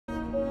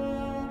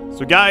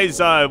So guys,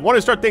 want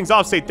to start things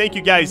off, say thank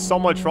you guys so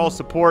much for all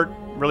support.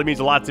 Really means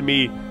a lot to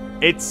me.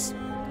 It's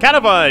kind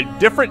of a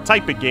different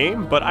type of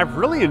game, but I've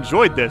really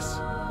enjoyed this.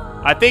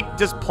 I think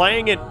just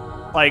playing it,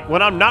 like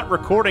when I'm not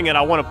recording it,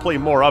 I want to play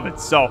more of it.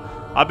 So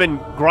I've been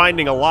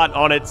grinding a lot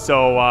on it.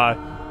 So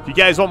if you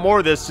guys want more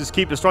of this, just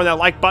keep destroying that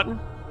like button.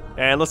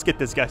 And let's get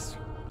this, guys.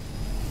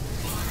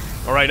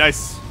 All right,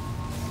 nice.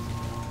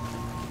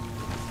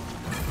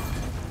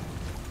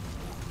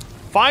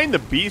 Find the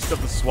beast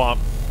of the swamp.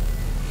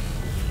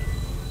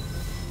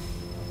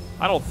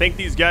 I don't think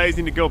these guys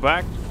need to go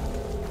back.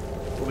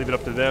 We'll leave it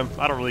up to them.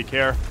 I don't really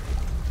care.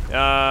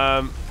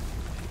 I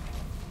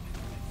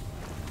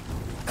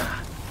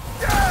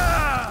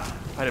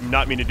did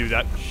not mean to do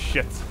that.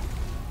 Shit.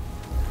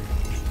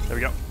 There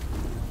we go.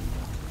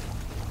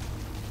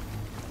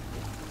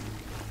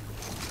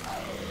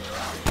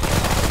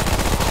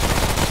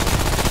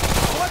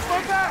 Let's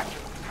go back.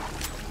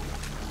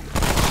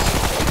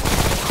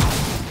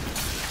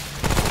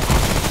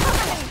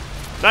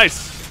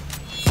 Nice.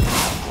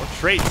 More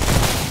traits.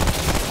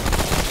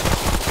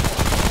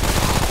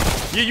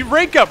 Yeah, you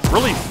rank up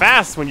really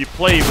fast when you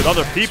play with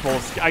other people.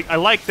 I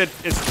like that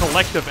it's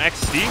collective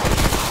XP.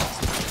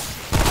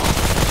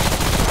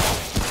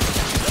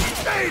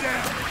 Stay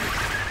down.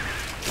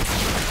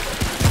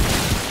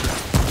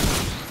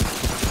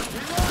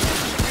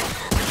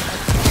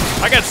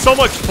 I got so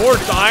much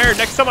forged iron.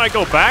 Next time I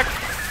go back,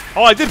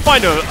 oh, I did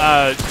find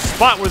a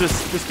spot where this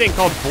thing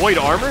called void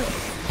armor.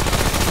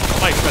 I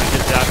might try to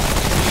get that.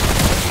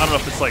 I don't know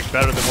if it's like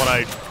better than what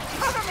I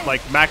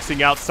like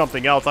maxing out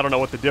something else. I don't know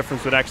what the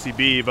difference would actually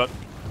be, but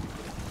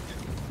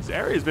this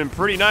area's been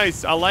pretty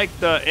nice. I like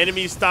the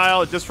enemy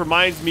style. It just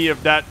reminds me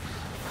of that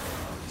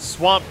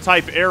swamp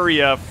type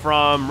area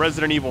from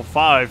Resident Evil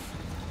 5.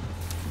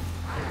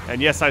 And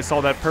yes, I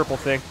saw that purple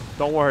thing.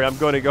 Don't worry, I'm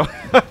going to go.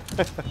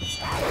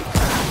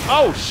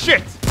 Oh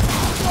shit!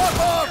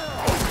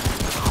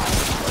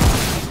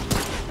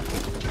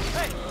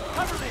 Hey,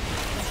 cover me.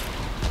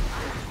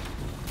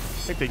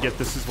 I think they get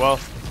this as well.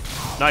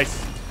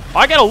 Nice.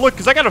 I gotta look,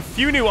 because I got a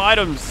few new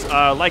items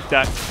like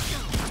that.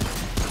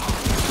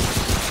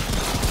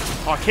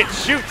 Oh, I can't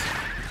shoot.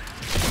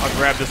 I'll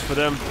grab this for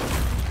them.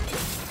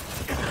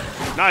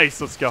 Nice,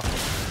 let's go.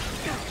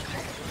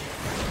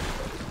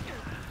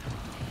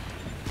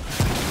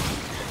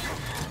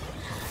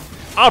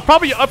 I'll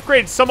probably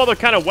upgrade some other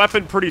kind of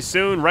weapon pretty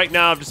soon. Right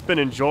now, I've just been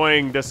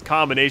enjoying this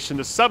combination.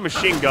 The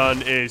submachine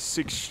gun is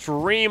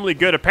extremely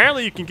good.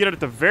 Apparently, you can get it at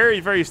the very,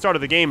 very start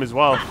of the game as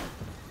well.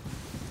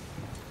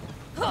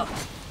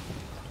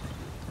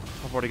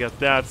 I've already got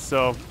that,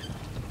 so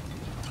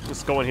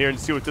let's go in here and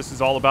see what this is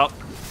all about.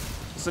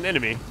 It's an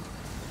enemy.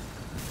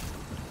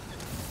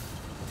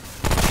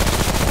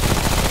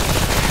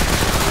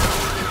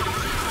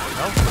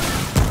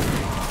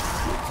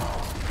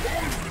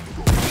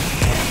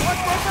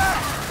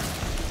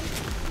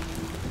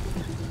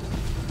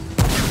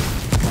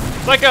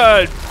 It's like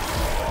a...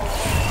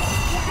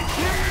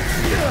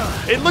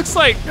 It looks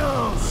like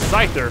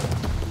Scyther,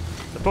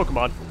 the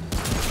Pokemon.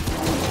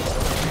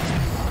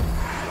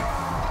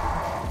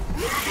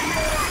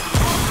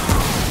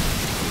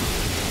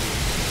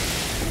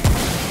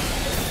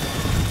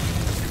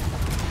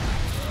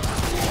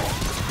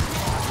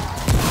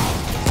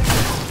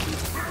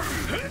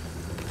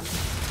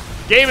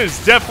 Game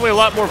is definitely a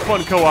lot more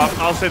fun co-op.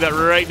 I'll say that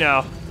right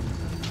now.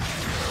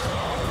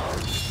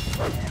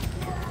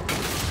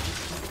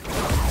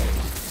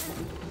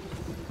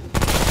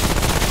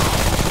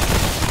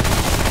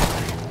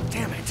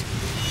 Damn it.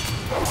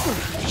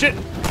 Shit.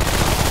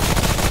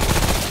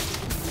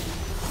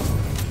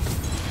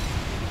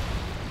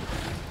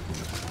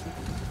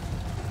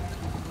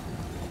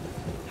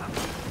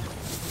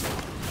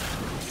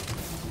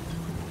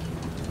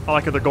 I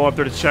like how they're going up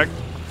there to check.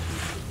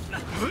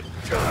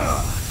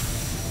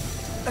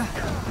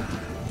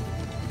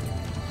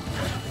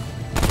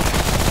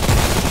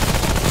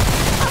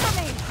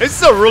 This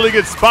is a really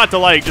good spot to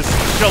like just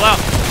chill out.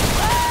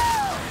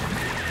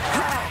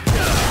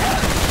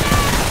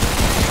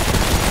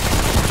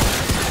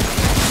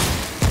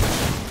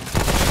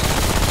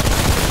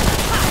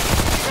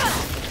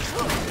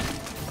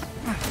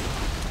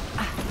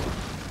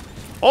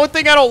 Only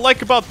thing I don't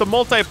like about the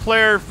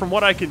multiplayer, from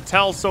what I can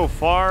tell so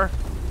far,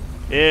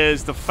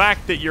 is the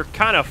fact that you're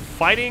kind of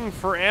fighting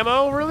for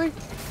ammo, really?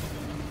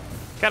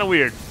 Kind of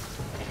weird.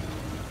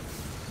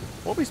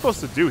 What are we supposed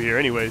to do here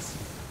anyways?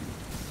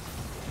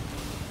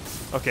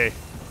 Okay.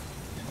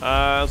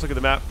 Let's look at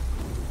the map.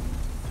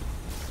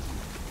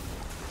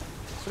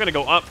 So we're gonna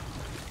go up.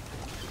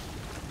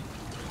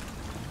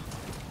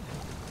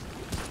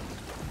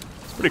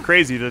 It's pretty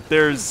crazy that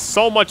there's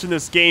so much in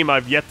this game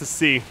I've yet to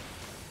see.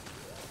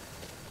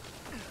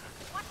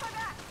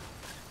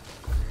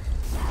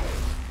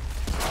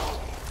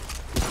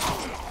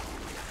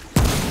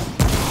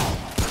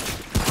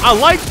 I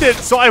liked it.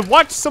 So I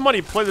watched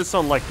somebody play this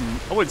on, like,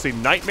 I wouldn't say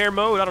nightmare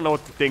mode. I don't know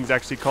what the thing's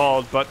actually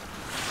called, but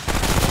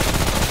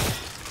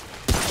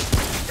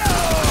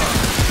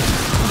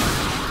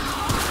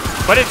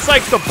But it's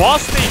like the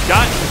boss they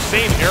got in the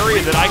same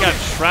area that I got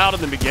Shroud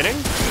in the beginning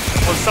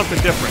was something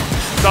different.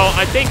 So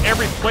I think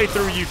every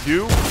playthrough you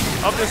do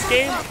of this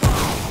game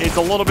is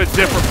a little bit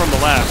different from the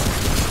last.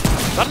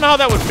 I don't know how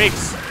that would make...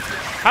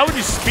 How would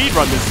you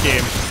speedrun this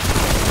game?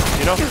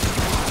 You know?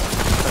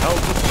 What the hell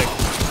is this thing?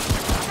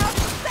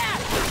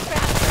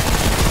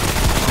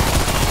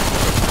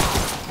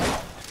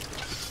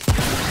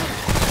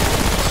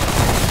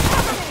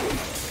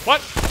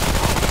 What?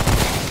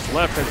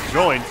 Left has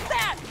joined.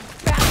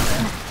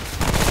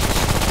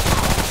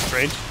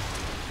 Strange.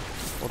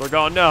 Well, they're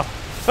gone now.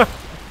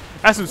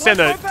 As I'm saying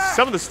that,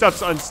 some of the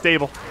stuff's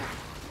unstable.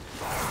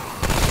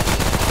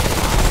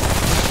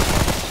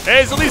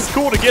 Hey, it's at least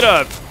cool to get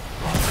a...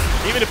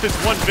 Even if it's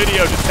one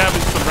video, just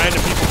having some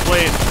random people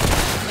playing.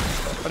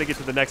 I'm trying to get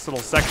to the next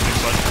little section,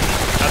 but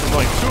as there's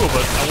like 2 of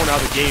us, I wonder how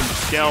the game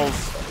scales,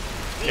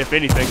 if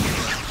anything.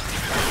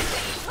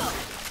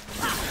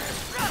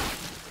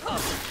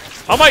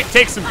 I might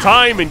take some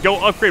time and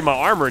go upgrade my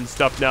armor and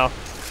stuff now.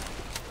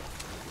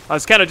 I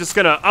was kind of just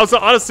gonna...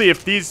 honestly,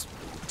 if these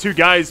 2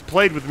 guys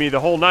played with me the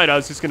whole night, I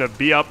was just gonna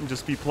be up and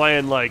just be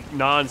playing like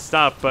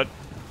non-stop, but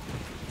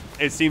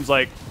it seems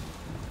like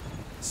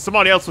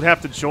somebody else would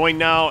have to join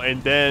now,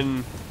 and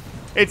then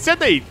it said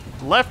they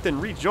left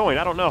and rejoined.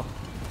 I don't know.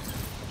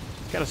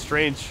 It's kind of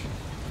strange.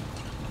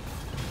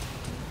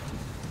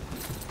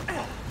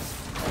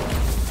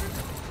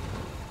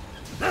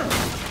 I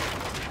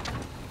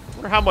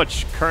wonder how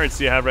much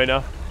currency I have right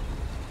now.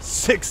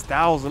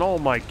 6,000. Oh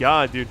my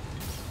god, dude.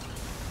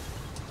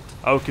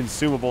 Oh,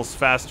 consumables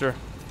faster.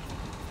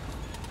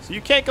 So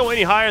you can't go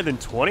any higher than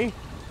 20?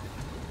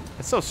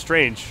 That's so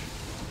strange.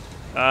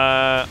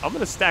 I'm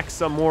gonna stack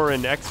some more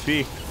in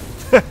XP.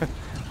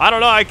 I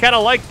don't know, I kind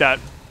of like that,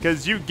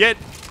 because you get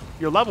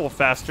your level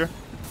faster.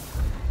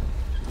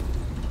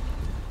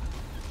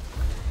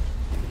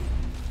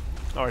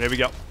 Alright, here we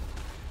go.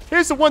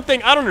 Here's the one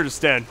thing I don't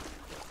understand.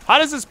 How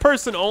does this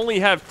person only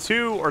have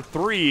 2 or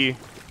 3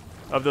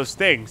 of those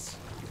things?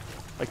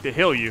 Like, to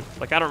heal you.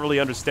 Like, I don't really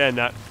understand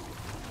that.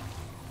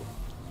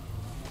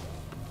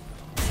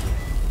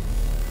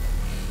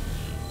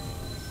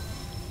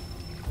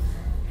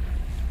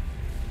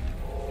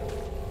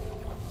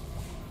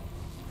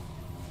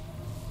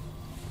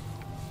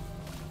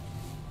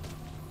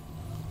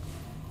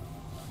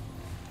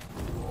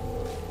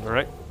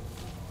 Alright.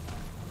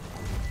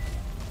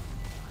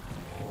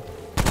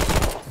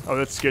 Oh,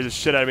 that scared the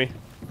shit out of me.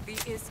 The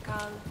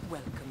Iskal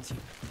welcomes you.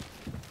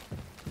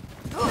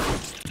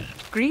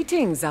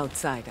 Greetings,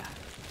 outsider.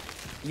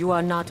 You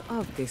are not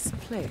of this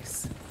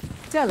place.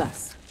 Tell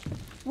us,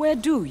 where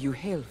do you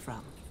hail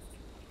from?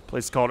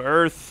 Place called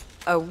Earth.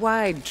 A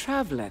wide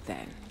traveler,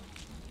 then.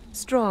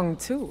 Strong,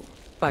 too,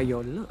 by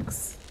your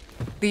looks.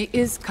 The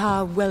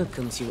Iskar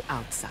welcomes you,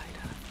 outsider.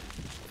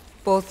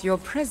 Both your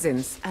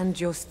presence and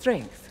your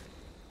strength,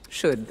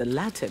 should the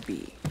latter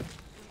be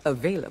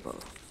available.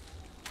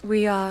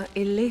 We are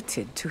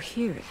elated to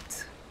hear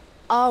it.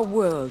 Our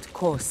world,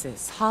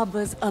 Corsus,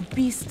 harbors a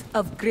beast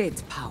of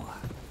great power.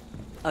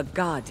 A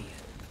guardian.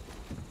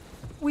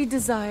 We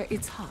desire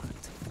its heart.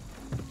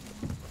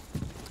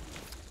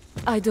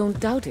 I don't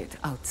doubt it,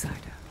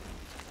 outsider.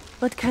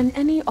 But can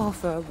any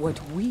offer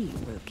what we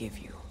will give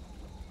you?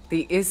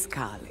 The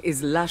Iskal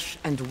is lush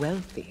and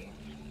wealthy.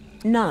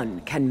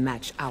 None can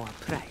match our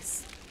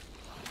price.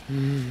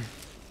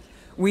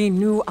 We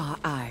knew our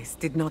eyes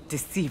did not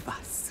deceive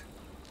us.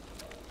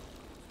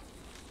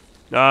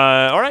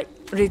 Alright.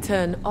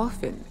 Return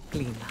often,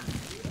 Gleaner.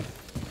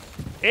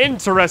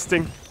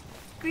 Interesting.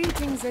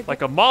 Greetings again.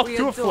 Like a moth We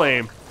to a adore.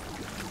 flame.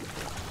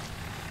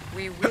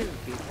 We will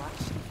be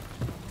watching.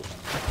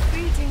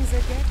 Greetings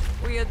again.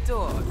 We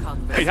adore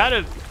conversation. Wait, how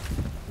did...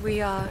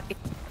 We are...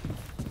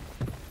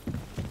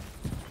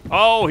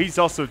 Oh, he's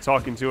also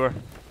talking to her.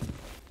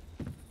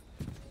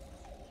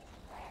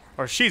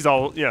 Or she's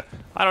all... Yeah,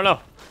 I don't know.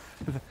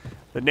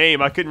 The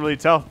name, I couldn't really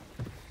tell.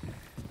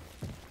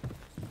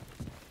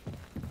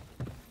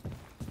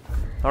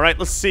 Alright,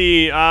 let's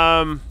see.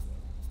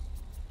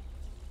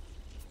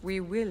 We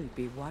will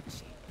be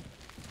watching.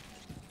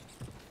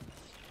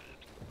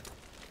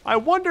 I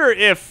wonder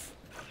if...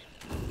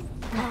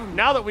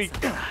 Now that we...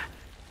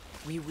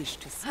 We wish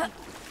to speak.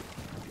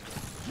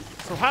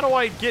 So how do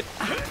I get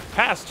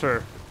past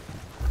her?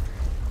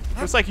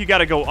 Looks like you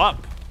gotta go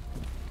up.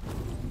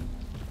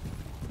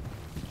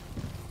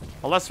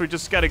 Unless we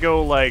just gotta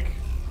go, like,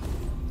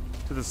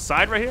 to the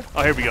side right here?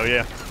 Oh, here we go,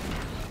 yeah.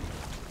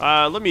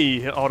 Let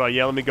me... Hold on,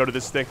 yeah, let me go to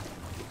this thing.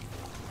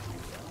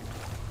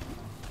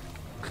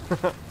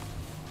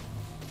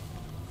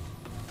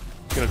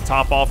 Gonna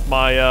top off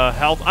my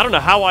health. I don't know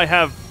how I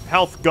have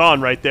health gone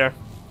right there.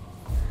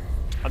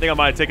 I think I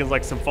might have taken,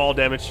 like, some fall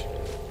damage.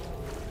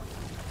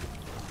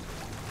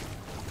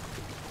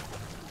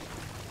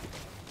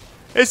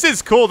 This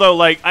is cool, though.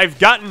 Like, I've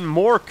gotten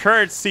more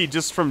currency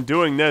just from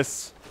doing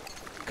this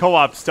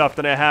co-op stuff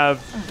than I have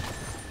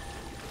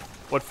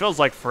what feels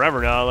like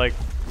forever now. Like,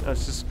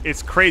 it's just,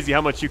 it's crazy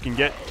how much you can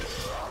get.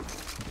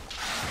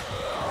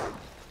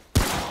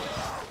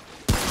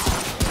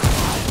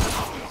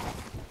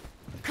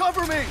 Cover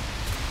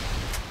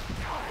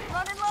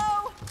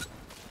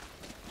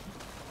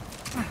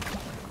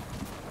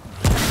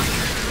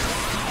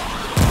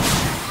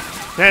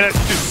Man, it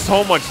did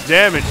so much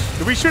damage.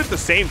 Did we shoot at the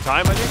same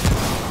time, I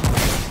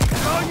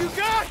think? All you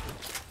got?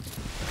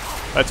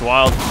 That's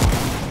wild.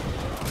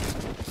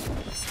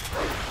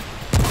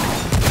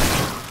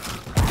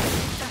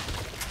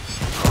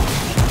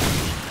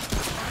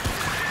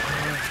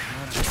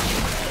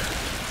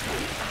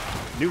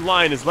 New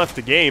line has left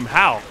the game.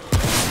 How?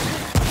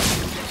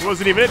 He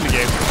wasn't even in the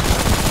game.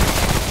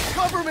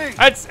 Cover me!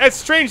 That's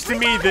strange to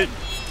me that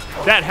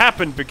that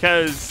happened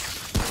because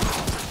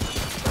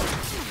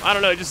I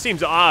don't know. It just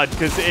seems odd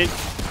because it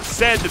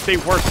said that they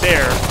weren't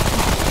there.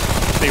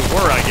 They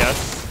were, I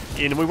guess.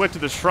 And we went to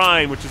the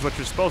shrine, which is what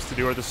you're supposed to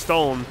do, or the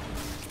stone,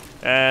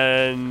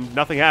 and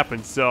nothing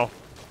happened. So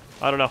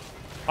I don't know.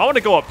 I want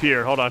to go up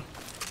here. Hold on.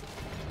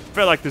 I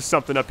feel like there's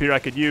something up here I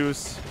could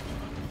use.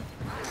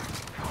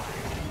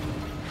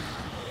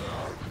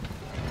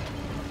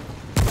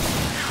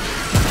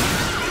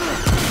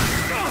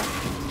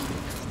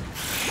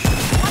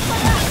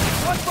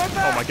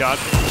 Oh my god.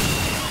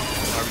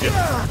 Are we good?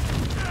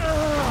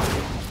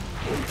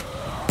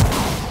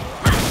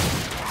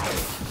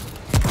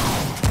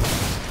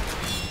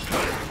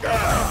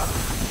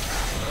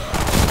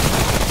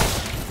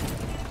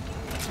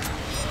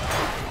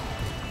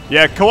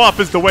 Yeah, co-op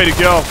is the way to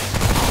go.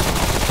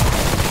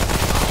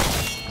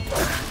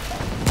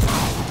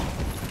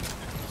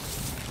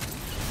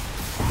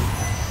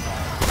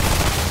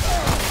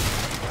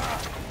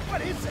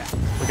 What is that?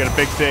 We got a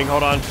big thing.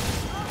 Hold on.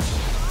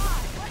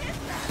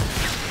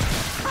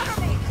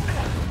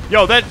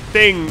 Yo, that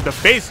thing, the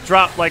base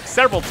dropped like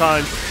several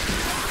times.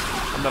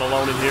 I'm not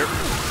alone in here.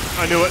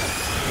 I knew it.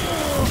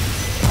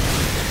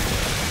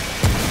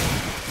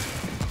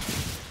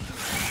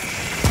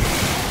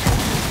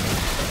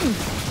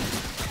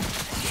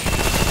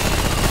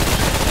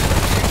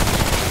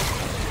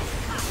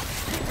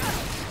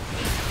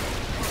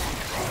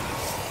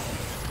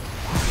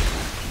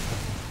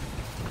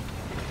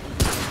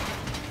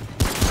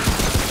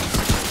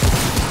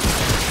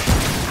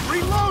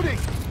 Reloading!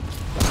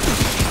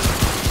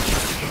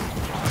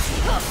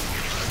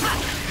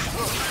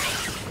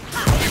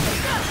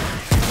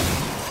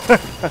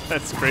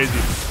 That's crazy.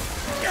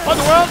 What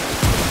the world?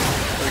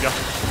 There we go.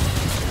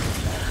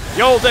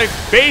 Yo, the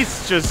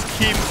base just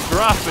keeps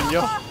dropping,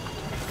 yo.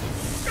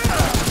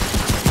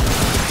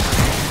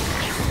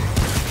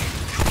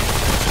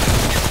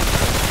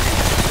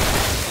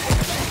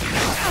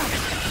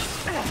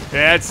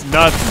 Yeah, it's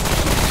nuts.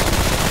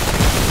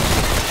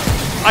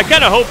 I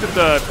kind of hope that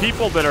the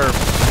people that are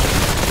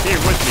here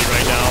with me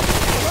right now,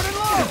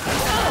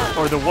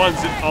 or the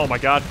ones that, oh my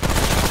god.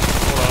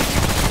 Hold on.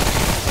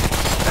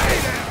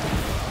 Damn.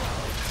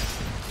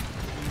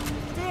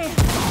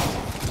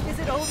 Is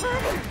it over?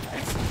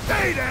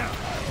 Stay down!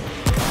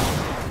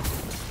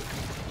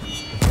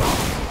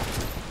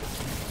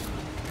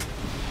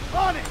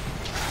 On it!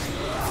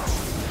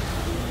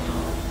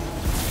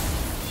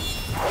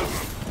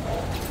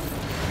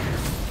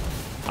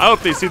 I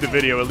hope they see the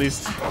video at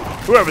least.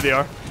 Whoever they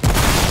are.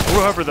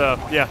 Whoever the,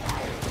 yeah.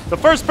 The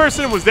first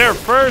person was there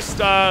first, is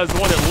the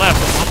one that left.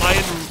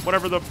 Lion,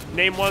 whatever the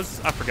name was.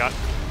 I forgot.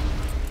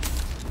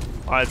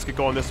 Alright, let's get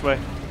going this way.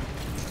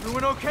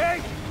 Doing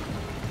okay?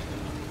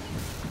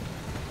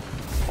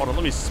 Hold on,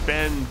 let me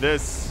spend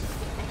this.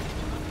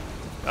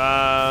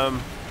 There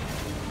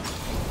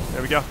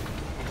we go.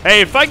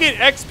 Hey, if I get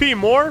XP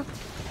more,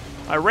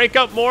 I rank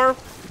up more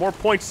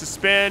points to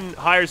spend,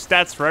 higher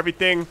stats for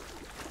everything,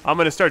 I'm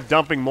gonna start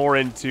dumping more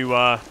into,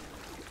 oh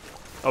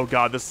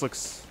god, this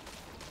looks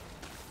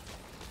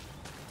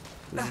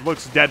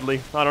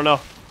deadly. I don't know.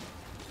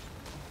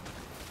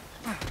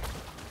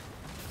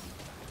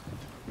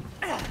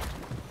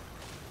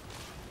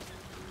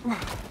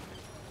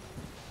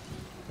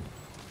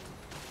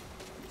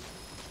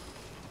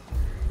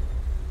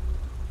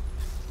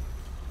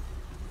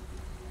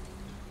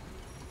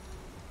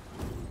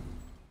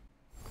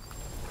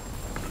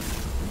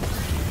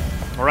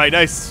 All right,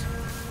 nice.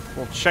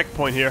 Little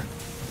checkpoint here.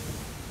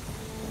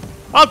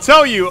 I'll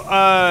tell you,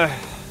 oh,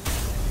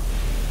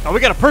 we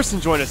got a person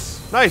join us.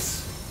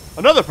 Nice.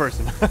 Another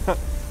person.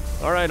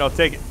 All right, I'll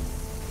take it.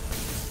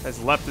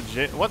 Has left the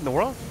gym. What in the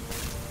world?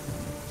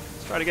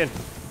 Let's try it again.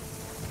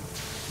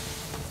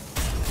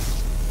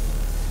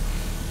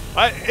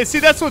 See,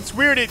 that's what's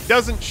weird. It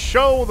doesn't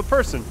show the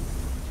person.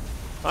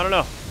 I don't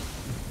know.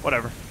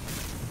 Whatever.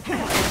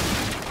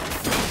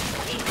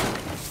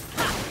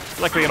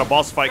 Like we got a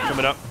boss fight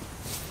coming up.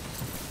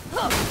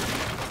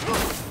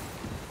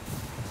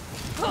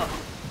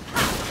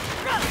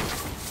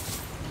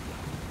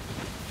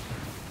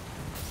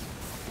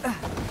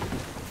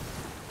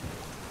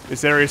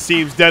 This area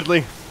seems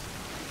deadly.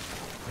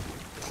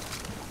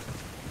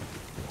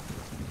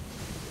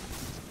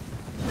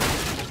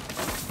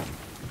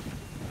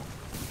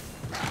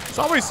 There's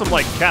always some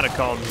like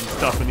catacombs and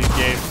stuff in these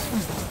games.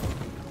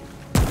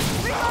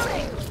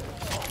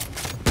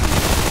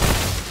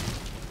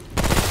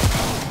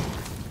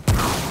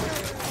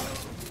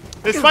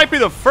 This might be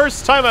the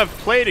first time I've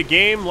played a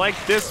game like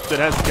this that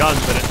has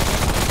guns in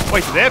it.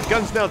 Wait, do they have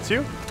guns now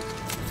too?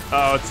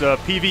 Oh, it's a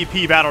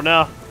PvP battle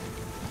now.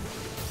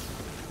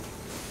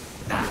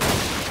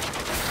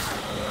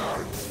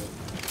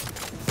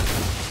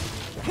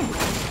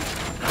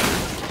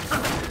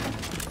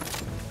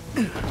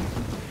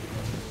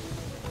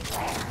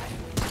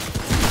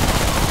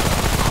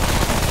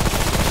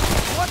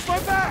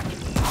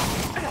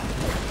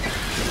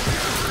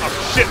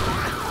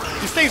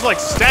 things like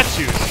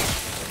statues.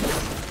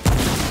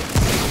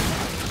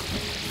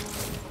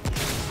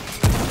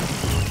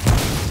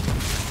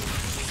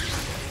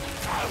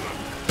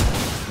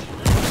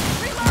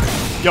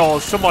 Yo,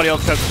 somebody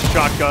else has a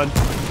shotgun.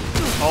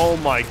 Oh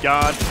my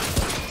god.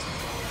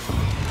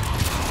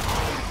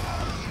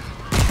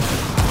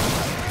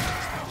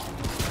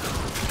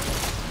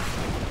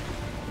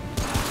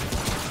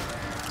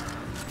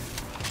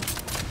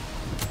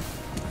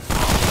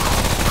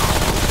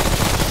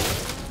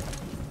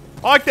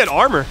 I like that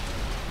armor.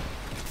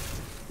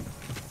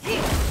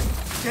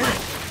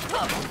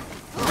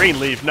 Green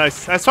leaf,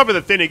 nice. That's probably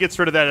the thing that gets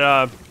rid of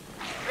that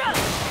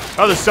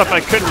other stuff.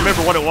 I couldn't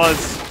remember what it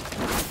was.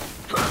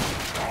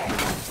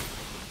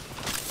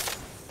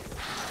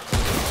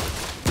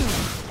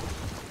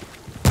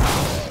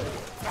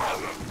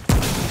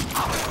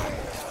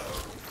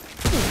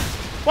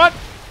 What?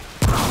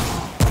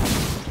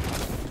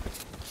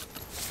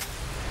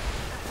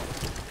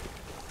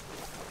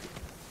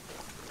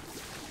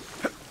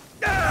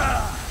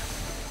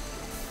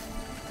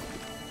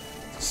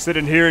 Sit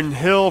in here and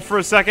heal for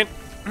a second.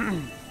 I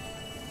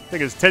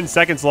think it's 10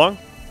 seconds long.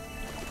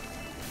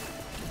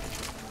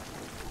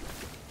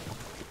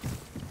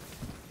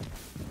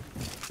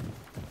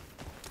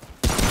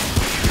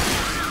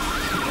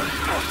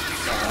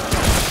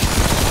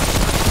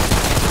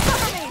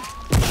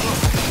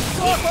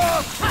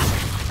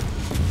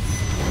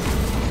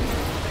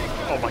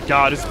 Oh my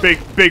god, his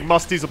big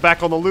musties are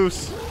back on the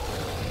loose.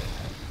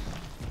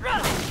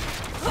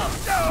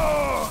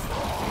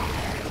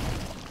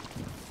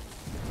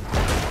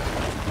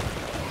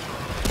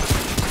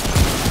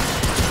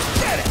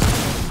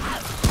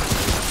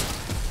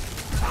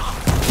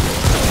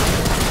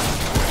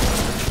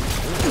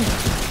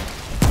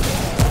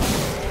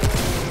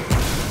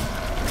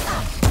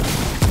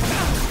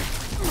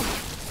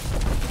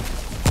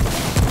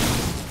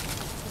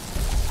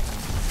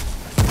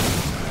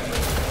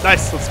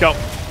 Nice, let's go.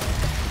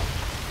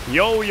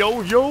 Yo,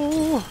 yo,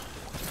 yo.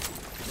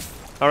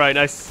 Alright,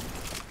 nice.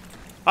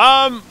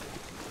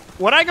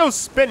 When I go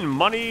spend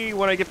money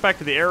when I get back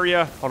to the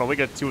area. Hold on, we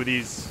got 2 of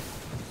these.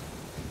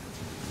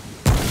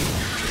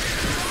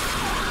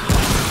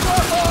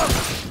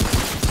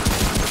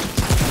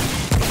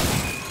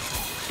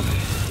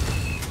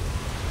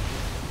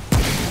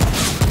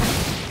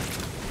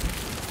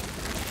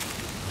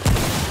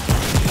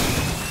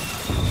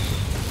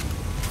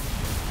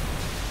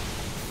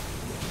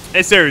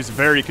 This area is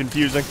very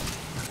confusing.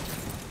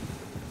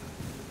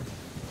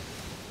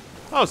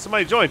 Oh,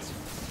 somebody joined.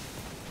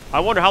 I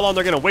wonder how long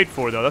they're gonna wait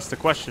for, though. That's the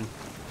question.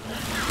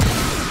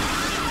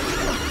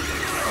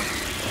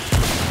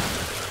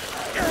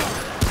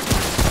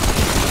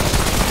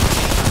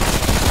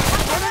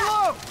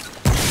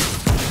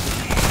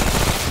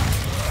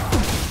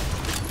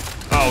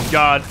 Oh,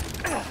 God.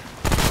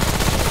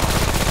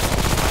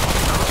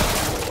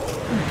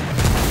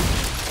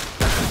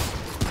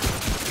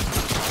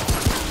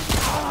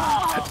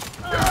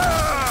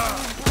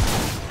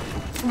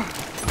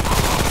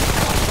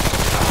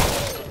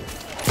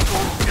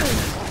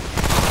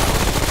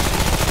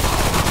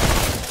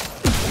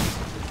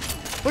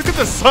 Look at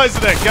the size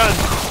of that gun.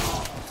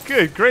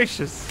 Good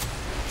gracious.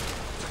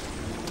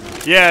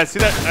 Yeah, see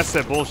that's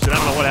that bullshit. I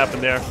don't know what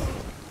happened there.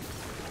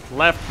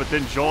 Left, but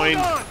then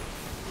joined.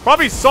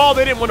 Probably saw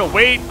they didn't want to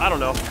wait. I don't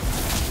know.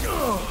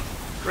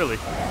 Really.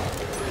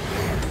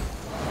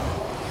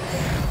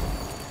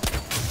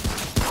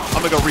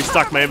 I'm gonna go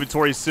restock my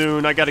inventory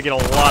soon. I gotta get a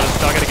lot of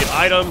stuff. I gotta get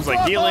items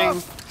like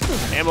healing,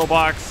 ammo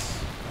box.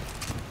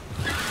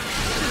 Oh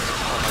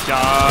my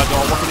god, they're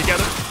all working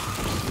together.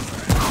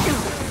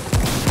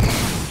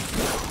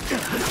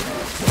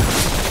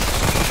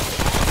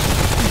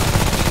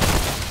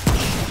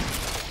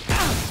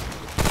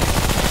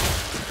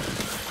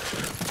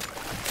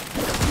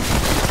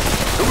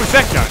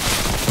 That guy.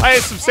 I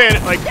had some saying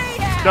it like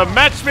the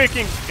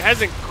matchmaking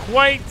hasn't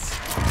quite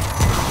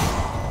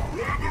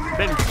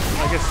been.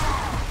 I guess.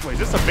 Wait, is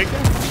this a big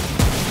thing?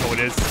 Oh, it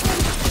is.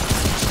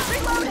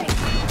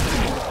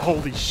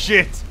 Holy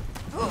shit!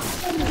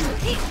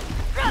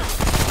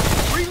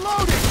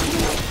 Reloading.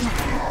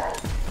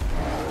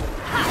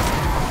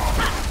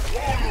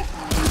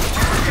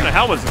 What kind of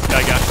helmet this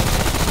guy got?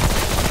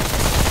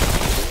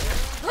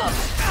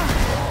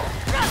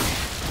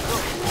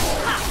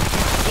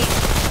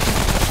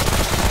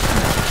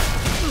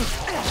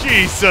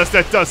 Jesus,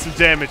 that does some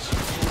damage.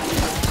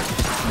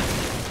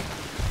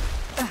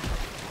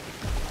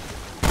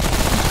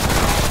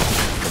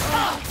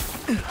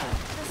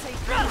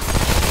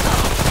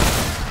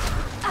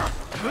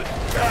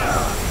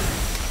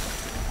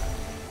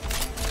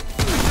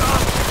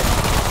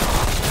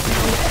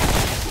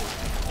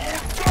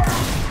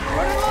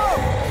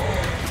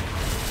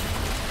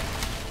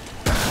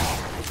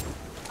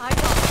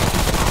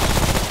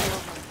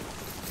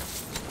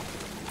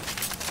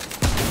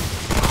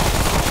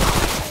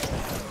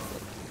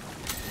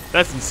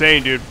 That's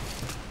insane, dude.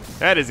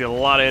 That is a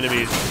lot of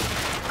enemies.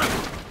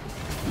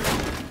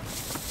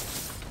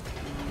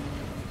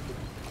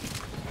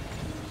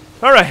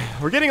 Alright,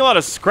 we're getting a lot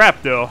of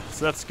scrap, though,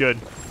 so that's good.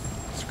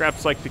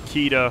 Scrap's like the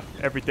key to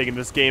everything in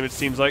this game, it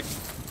seems like.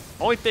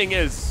 Only thing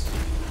is...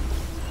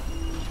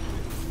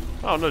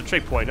 Oh, another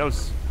trait point. That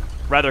was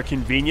rather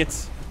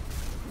convenient.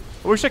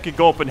 I wish I could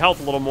go up in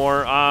health a little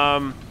more.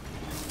 Not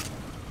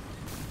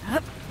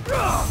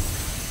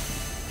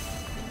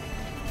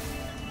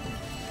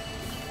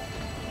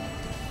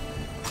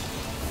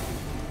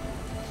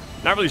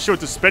really sure what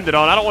to spend it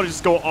on. I don't want to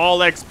just go all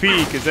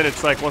XP, because then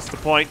it's like, what's the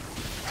point?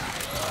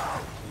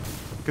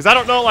 Because I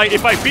don't know, like,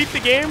 if I beat the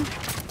game,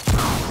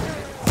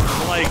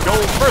 will I go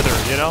further,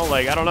 you know?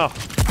 Like, I don't know.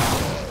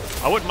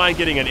 I wouldn't mind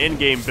getting an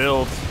in-game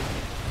build.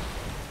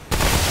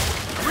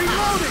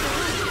 Reloading!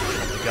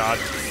 Oh my god.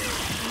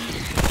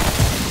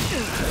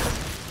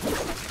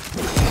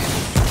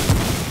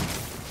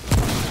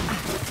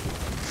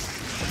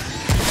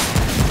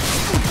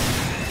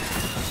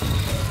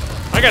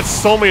 I got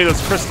so many of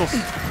those crystals. We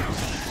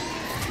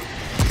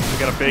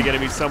got a big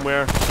enemy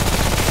somewhere.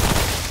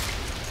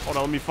 Hold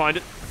on, let me find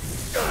it.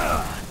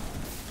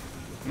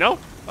 No?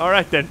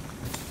 Alright then.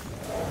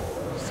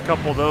 Just a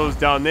couple of those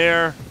down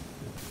there.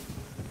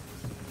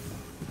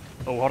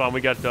 Oh, hold on,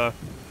 we got some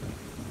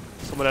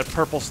of that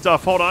purple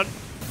stuff. Hold on.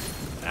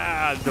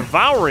 Ah,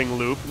 devouring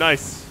loop.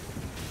 Nice.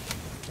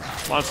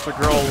 Monster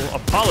girl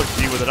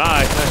apology with an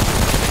eye.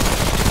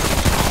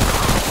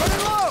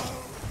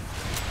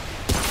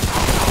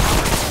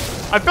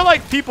 I feel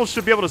like people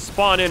should be able to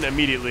spawn in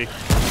immediately.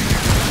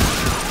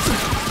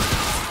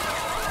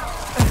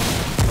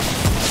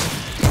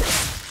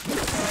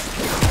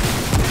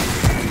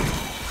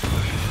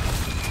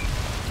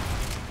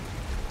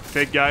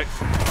 Big guy.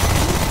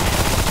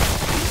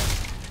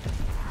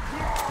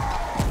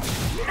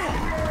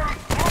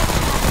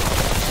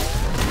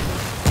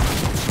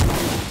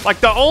 Like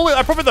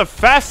probably the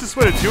fastest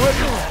way to do it.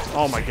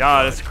 Oh my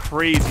god, that's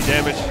crazy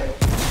damage.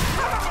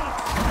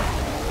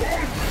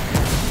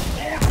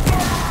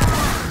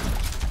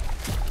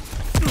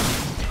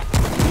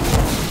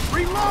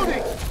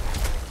 Reloading!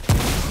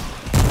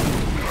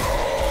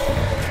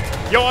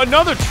 Yo,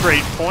 another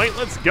trade point.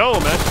 Let's go,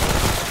 man.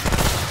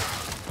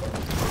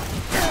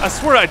 I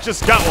swear I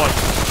just got one.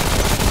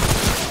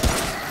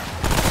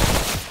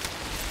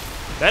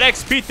 That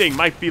XP thing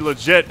might be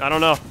legit. I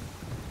don't know.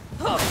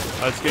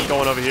 Let's get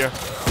going over here.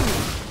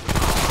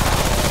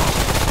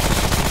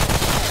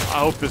 I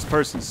hope this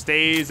person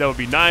stays. That would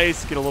be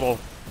nice. Get a little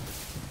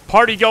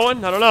party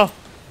going. I don't know.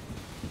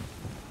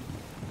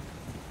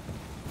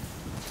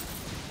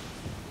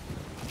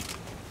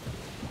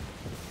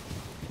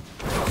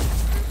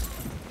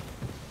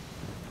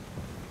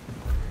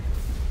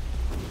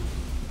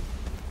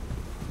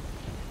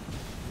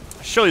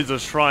 Surely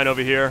there's a shrine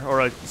over here,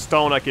 or a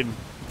stone I can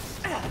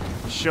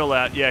chill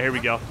at. Yeah, here we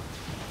go.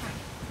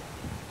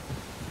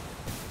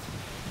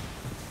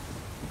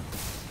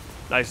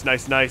 Nice,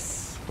 nice,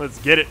 nice. Let's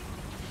get it.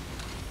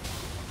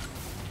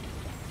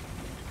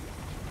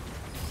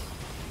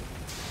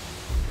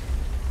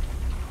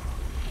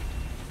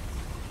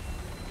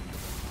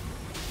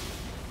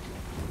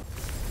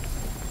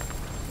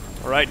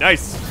 All right,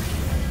 nice.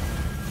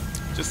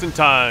 Just in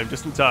time,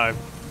 just in time.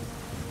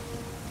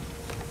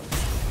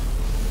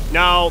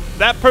 Now,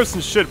 that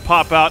person should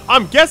pop out.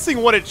 I'm guessing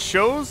what it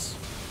shows.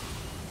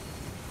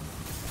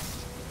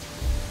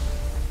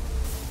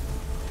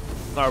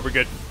 All right, we're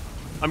good.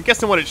 I'm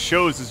guessing what it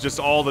shows is just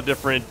all the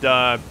different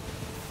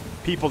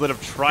people that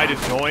have tried to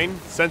join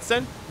since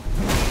then.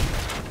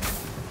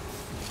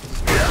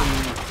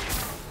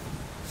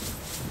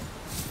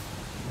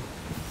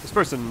 This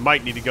person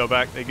might need to go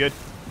back. They good?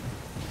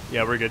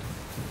 Yeah, we're good.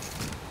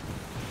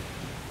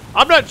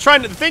 I'm not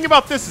trying to... The thing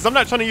about this is I'm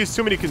not trying to use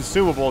too many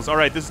consumables. All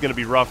right, this is going to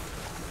be rough.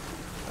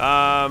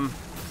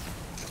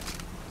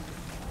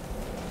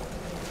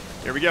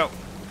 Here we go.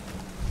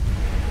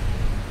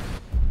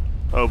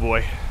 Oh,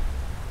 boy.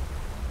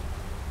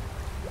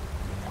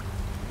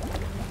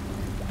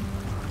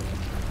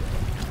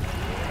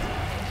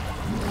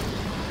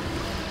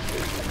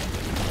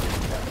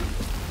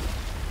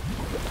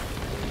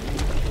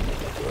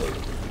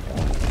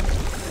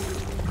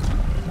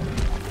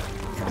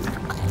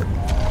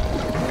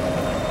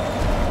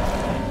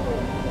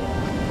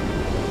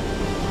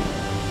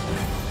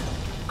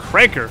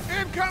 CANKER.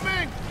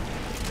 Incoming!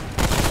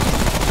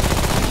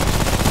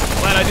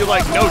 Glad I do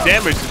like no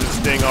damage to this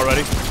thing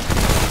already.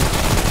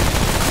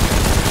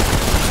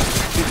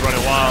 He's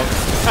running wild.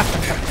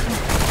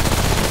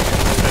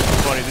 That's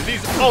funny. Did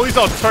these? Oh, these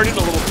all turn into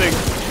little things.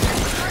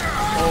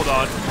 Hold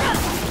on.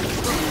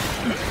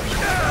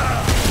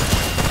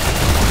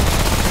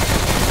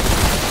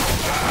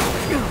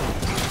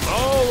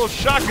 Oh, little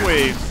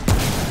shockwaves.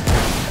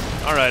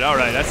 All right, all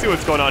right. I see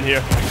what's going on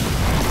here.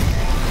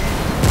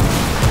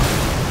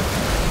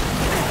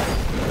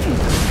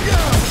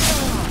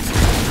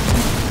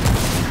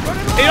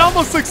 It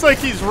almost looks like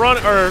he's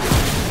running, or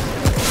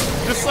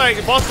just like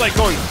the boss like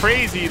going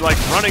crazy, like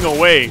running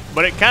away.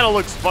 But it kind of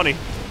looks funny.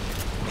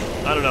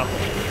 I don't know.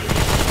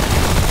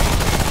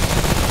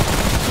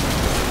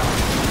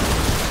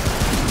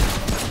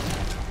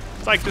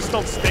 It's like just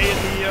don't stay in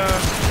the.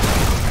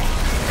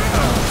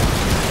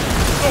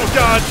 Oh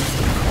God!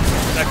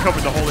 That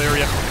covered the whole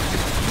area.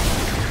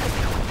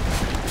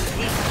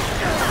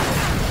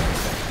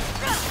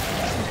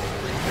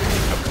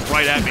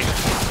 Right at me.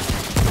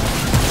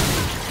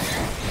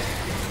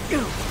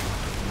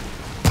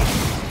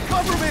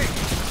 Cover me!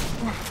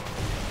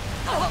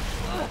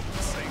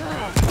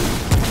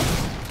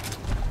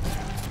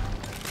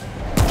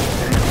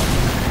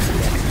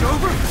 It's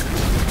over?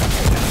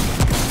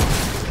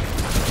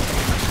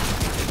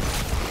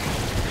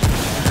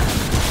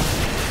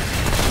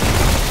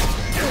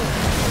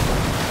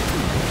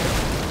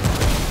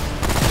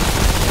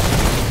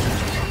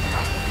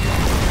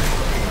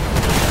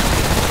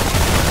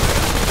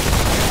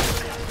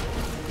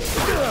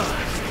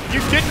 You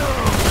didn't.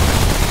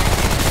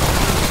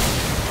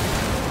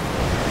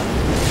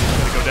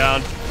 Gotta go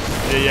down.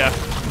 Yeah.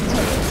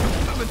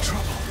 I'm in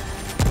trouble.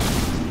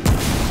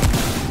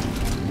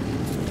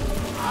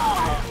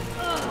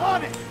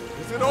 On it!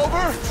 Is it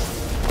over?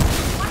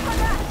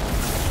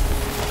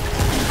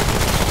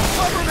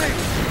 Cover me!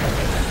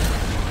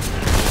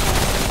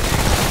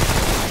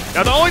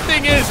 Now the only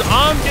thing is,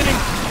 I'm getting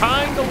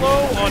kinda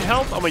low on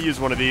health. I'm gonna use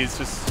one of these.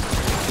 Just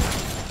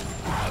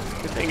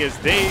the thing is,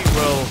 they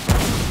will.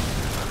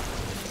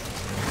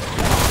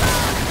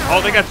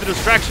 Oh, they got the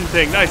distraction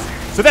thing. Nice.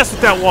 So that's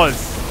what that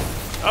was.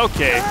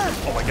 Okay.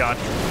 Oh my god.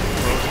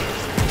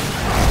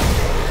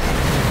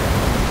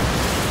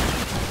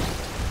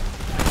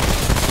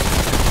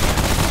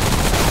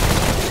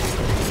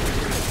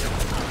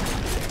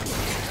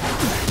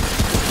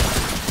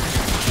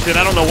 Shit,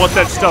 I don't know what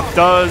that stuff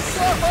does.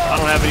 I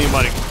don't have any of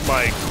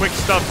my quick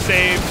stuff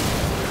saved.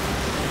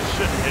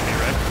 Shouldn't hit me,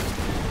 right?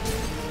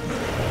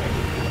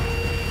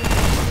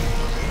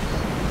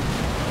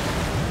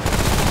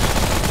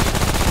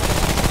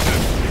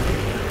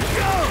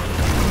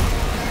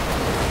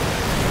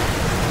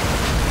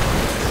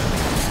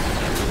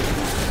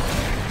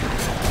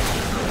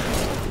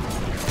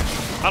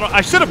 I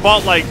should have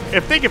bought, like,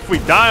 if we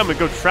die, I'm gonna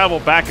go travel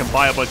back and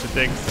buy a bunch of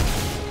things.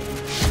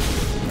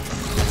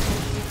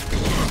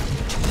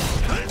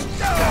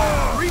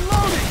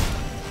 Reloading!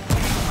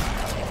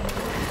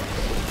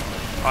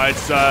 Alright,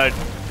 so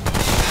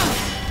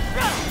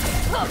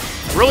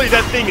really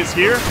that thing is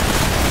here?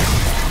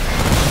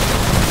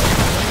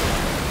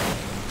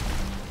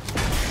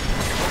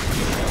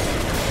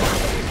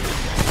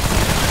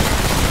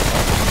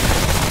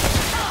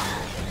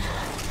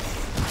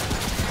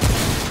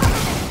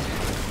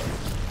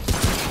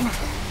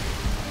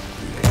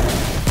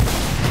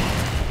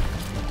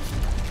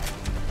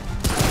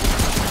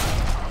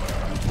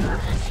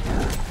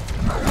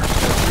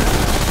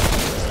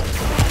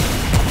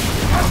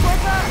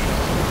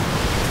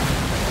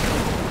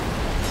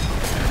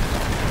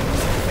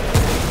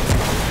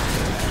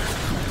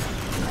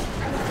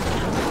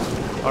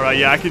 Alright,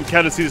 yeah, I can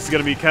kind of see this is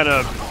going to be kind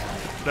of...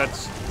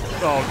 That's...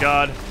 Oh,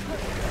 God.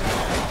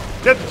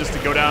 Death just to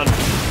go down.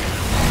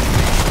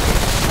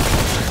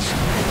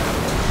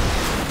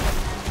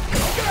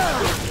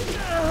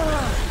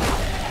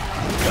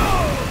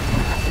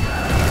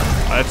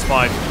 That's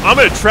fine. I'm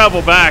going to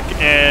travel back,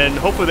 and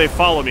hopefully they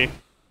follow me.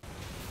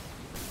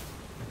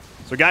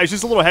 So, guys,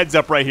 just a little heads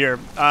up right here.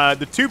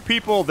 The two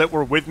people that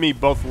were with me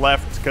both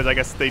left, because I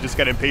guess they just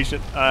got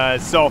impatient.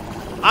 So,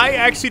 I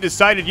actually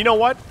decided, you know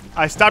what?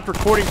 I stopped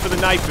recording for the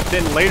night, but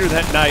then later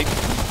that night,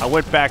 I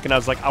went back and I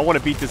was like, I want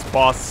to beat this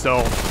boss,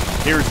 so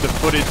here's the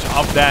footage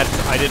of that.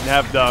 I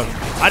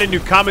didn't do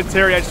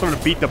commentary, I just wanted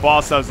to beat the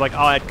boss. I was like,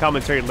 I'll add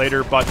commentary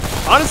later, but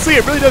honestly,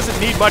 it really doesn't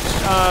need much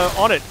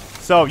on it.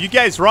 So, you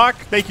guys rock.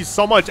 Thank you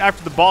so much.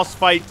 After the boss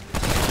fight,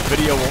 the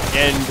video will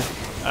end.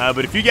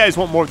 But if you guys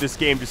want more of this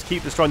game, just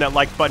keep destroying that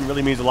like button. It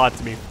really means a lot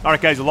to me.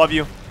 Alright, guys, I love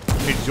you.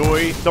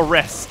 Enjoy the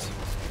rest